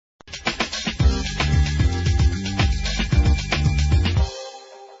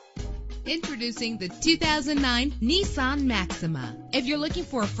Introducing the 2009 Nissan Maxima. If you're looking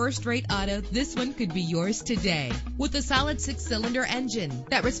for a first-rate auto, this one could be yours today. With a solid 6-cylinder engine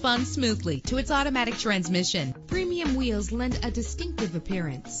that responds smoothly to its automatic transmission, premium wheels lend a distinctive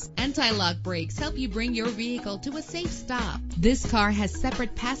appearance. Anti-lock brakes help you bring your vehicle to a safe stop. This car has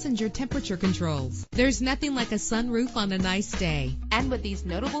separate passenger temperature controls. There's nothing like a sunroof on a nice day. And with these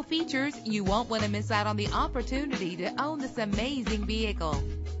notable features, you won't want to miss out on the opportunity to own this amazing vehicle.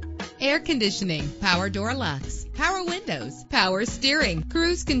 Air conditioning, power door locks, power windows, power steering,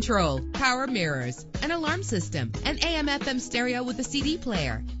 cruise control, power mirrors, an alarm system, an AM/FM stereo with a CD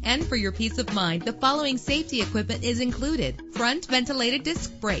player. And for your peace of mind, the following safety equipment is included: front ventilated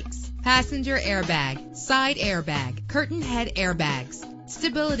disc brakes, passenger airbag, side airbag, curtain head airbags,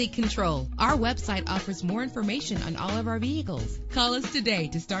 stability control. Our website offers more information on all of our vehicles. Call us today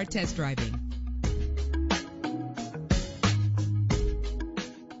to start test driving.